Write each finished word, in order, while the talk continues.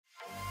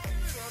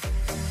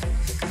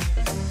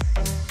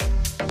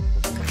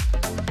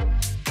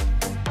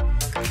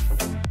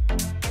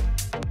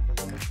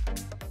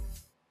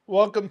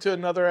Welcome to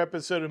another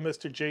episode of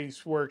Mr.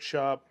 J's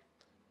Workshop.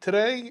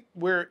 Today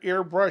we're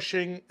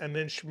airbrushing an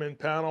instrument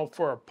panel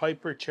for a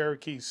Piper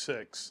Cherokee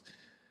 6.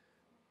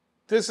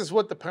 This is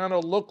what the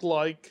panel looked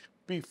like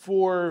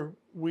before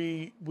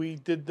we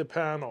did the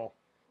panel.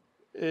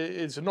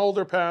 It's an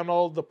older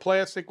panel, the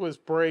plastic was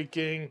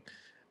breaking,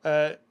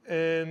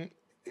 and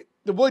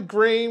the wood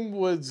grain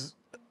was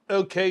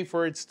okay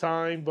for its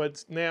time,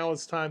 but now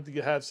it's time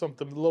to have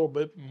something a little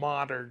bit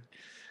modern.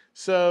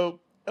 So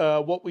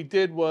what we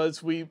did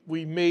was we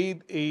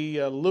made a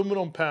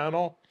aluminum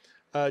panel,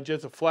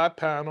 just a flat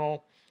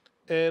panel,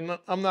 and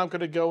I'm not going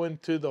to go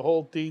into the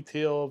whole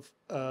detail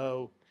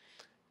of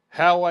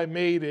how I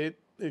made it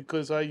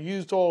because I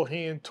used all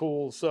hand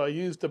tools. So I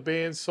used a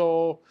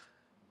bandsaw,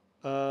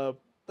 I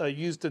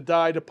used a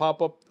die to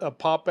pop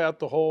out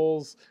the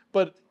holes,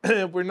 but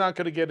we're not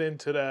going to get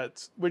into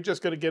that. We're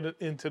just going to get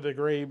into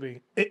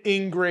the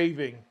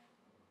engraving.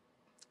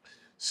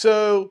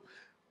 So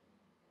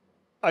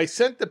I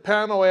sent the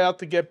panel out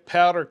to get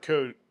powder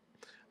coat.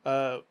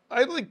 I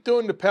like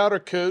doing the powder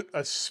coat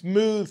a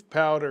smooth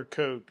powder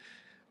coat.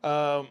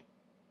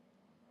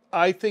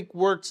 I think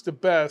works the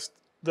best.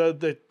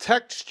 The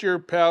texture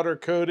powder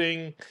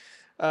coating,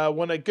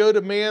 when I go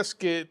to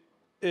mask it,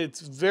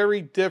 it's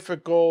very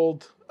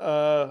difficult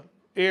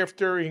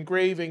after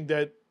engraving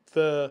that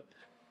the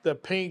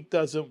paint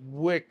doesn't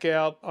wick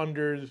out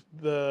under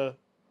the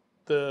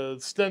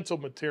stencil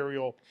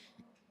material.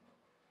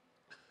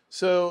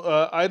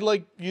 So I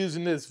like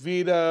using this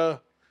Vita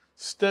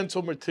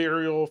stencil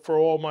material for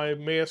all my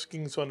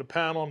maskings on the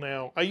panel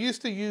now. I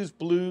used to use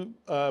blue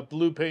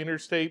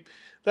painter's tape.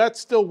 That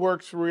still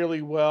works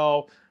really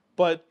well,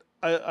 but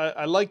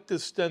I like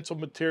this stencil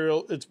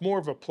material. It's more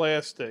of a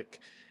plastic.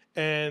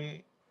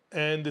 And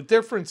the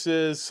difference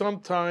is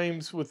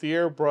sometimes with the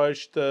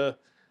airbrush,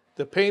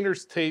 the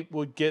painter's tape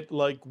would get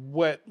like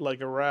wet like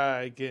a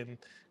rag and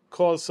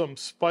cause some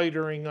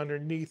spidering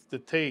underneath the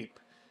tape.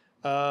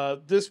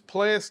 This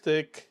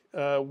plastic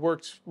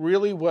works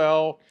really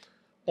well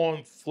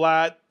on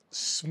flat,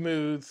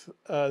 smooth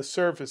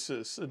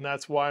surfaces, and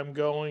that's why I'm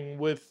going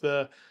with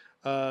the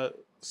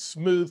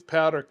smooth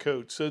powder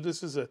coat. So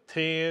this is a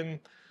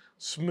tan,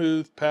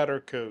 smooth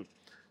powder coat.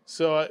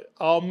 So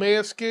I'll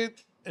mask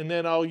it, and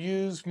then I'll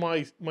use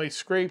my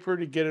scraper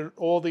to get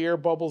all the air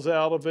bubbles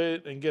out of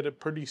it and get it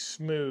pretty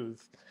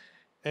smooth.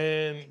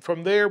 And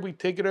from there, we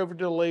take it over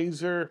to the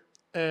laser,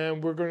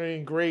 and we're going to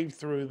engrave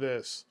through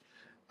this.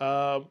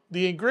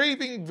 The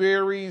engraving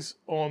varies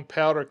on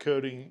powder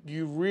coating.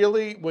 You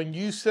really, when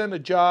you send a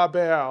job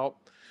out,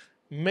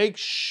 make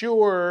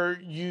sure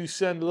you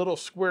send a little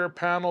square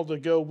panel to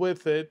go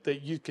with it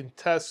that you can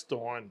test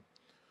on.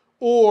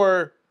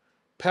 Or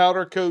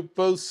powder coat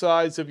both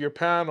sides of your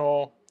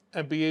panel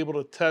and be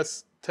able to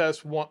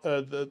test one,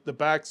 the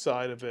back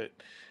side of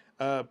it.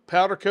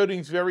 Powder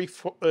coating is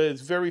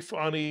very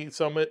funny.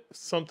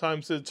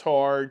 Sometimes it's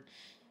hard.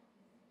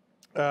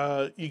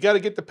 You got to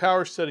get the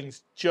power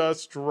settings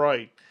just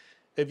right.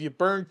 If you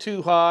burn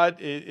too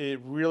hot, it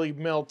really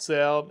melts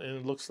out and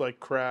it looks like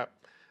crap.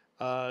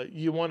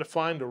 You want to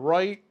find the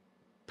right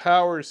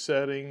power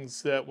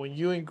settings that when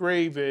you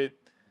engrave it,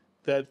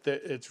 that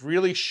it's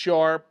really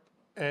sharp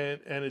and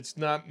it's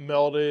not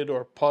melted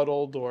or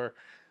puddled or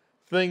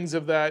things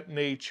of that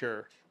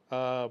nature.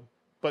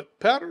 But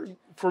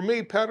for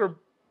me,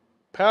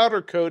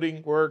 powder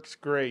coating works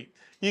great.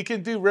 You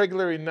can do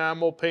regular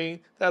enamel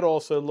paint. That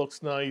also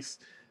looks nice.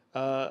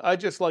 I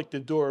just like the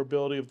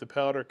durability of the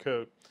powder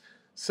coat.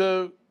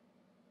 So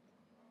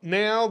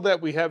now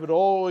that we have it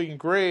all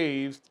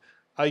engraved,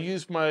 I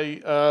use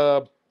my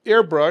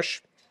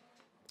airbrush.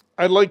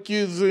 I like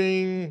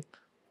using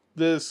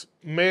this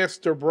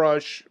master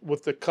brush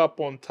with the cup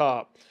on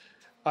top.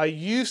 I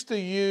used to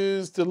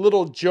use the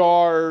little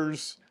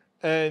jars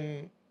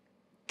and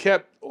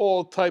kept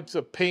all types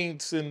of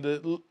paints in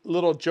the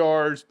little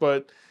jars,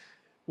 but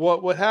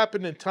what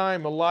happened in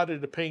time, a lot of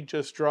the paint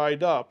just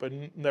dried up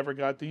and never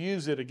got to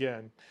use it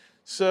again.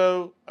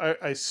 So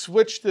I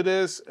switched to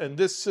this, and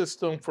this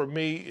system for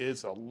me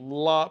is a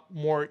lot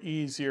more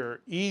easier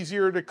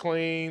to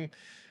clean.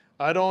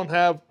 I don't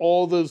have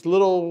all those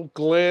little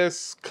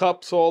glass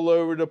cups all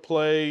over the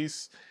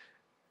place.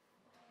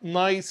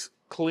 Nice,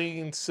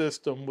 clean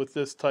system with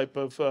this type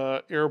of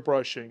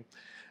airbrushing.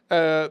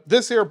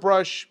 This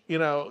airbrush,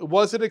 it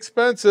wasn't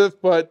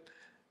expensive, but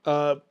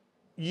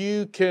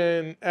you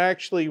can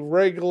actually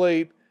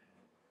regulate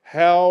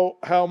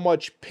how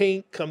much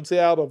paint comes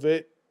out of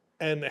it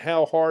and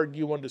how hard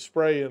you want to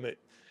spray in it.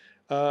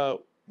 The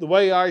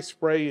way I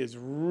spray is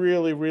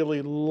really,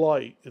 really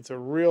light. It's a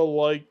real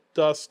light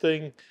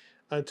dusting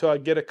until I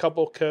get a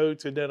couple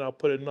coats, and then I'll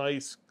put a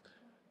nice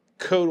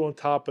coat on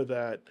top of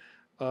that.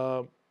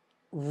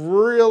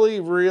 Really,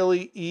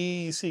 really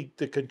easy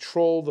to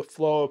control the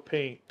flow of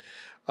paint.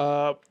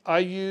 I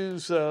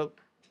use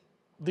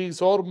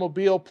these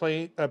automobile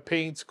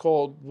paints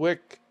called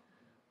Wicket.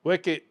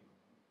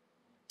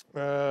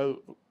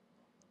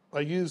 I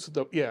used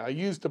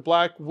the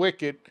black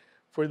Wicket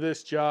for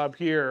this job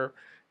here,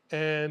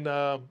 and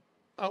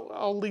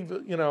I'll leave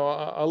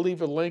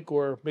a link,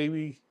 or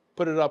maybe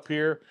put it up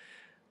here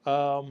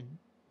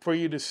for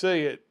you to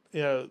see it.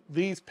 You know,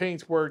 these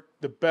paints work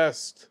the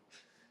best.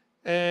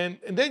 And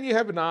then you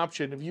have an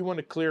option if you want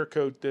to clear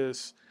coat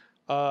this.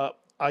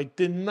 I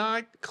did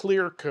not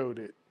clear coat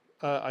it.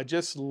 I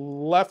just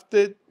left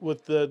it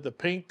with the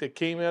paint that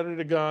came out of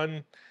the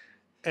gun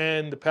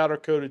and the powder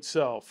coat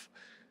itself.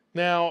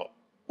 Now,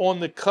 on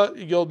the cut,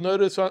 you'll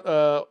notice at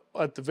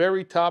the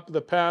very top of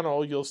the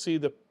panel, you'll see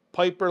the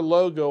Piper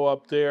logo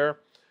up there.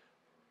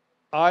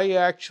 I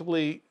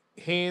actually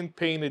hand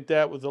painted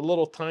that with a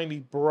little tiny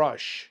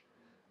brush.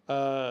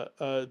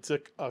 It's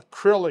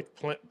acrylic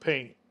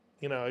paint.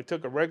 You know, I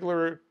took a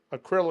regular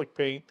acrylic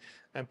paint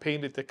and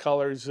painted the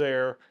colors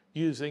there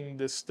using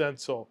this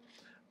stencil.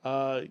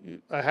 I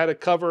had to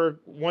cover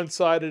one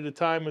side at a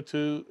time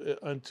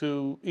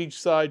until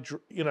each side,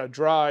 you know,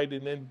 dried,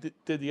 and then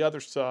did the other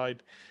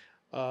side.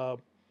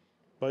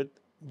 But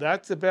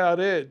that's about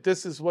it.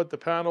 This is what the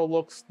panel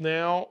looks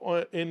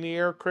now in the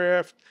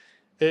aircraft.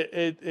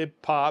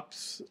 It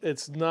pops.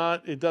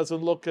 It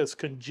doesn't look as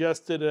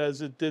congested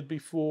as it did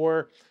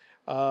before.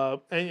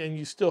 And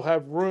you still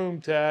have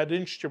room to add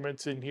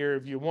instruments in here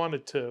if you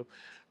wanted to.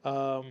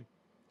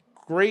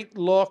 Great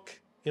look.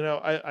 You know,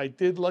 I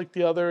did like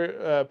the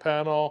other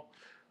panel,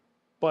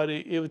 but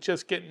it was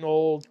just getting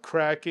old,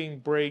 cracking,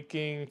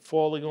 breaking,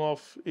 falling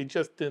off. It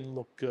just didn't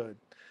look good.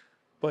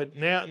 But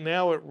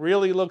now it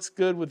really looks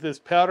good with this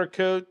powder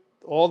coat.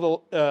 All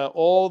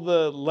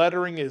the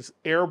lettering is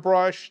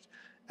airbrushed,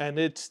 and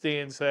it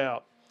stands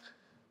out.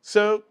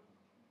 So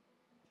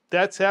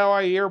that's how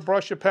I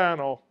airbrush a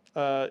panel.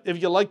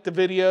 If you like the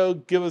video,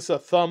 give us a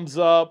thumbs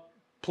up.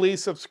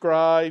 Please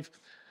subscribe.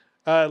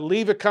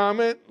 Leave a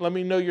comment. Let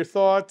me know your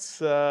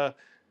thoughts.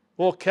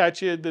 We'll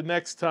catch you the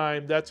next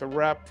time. That's a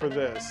wrap for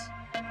this.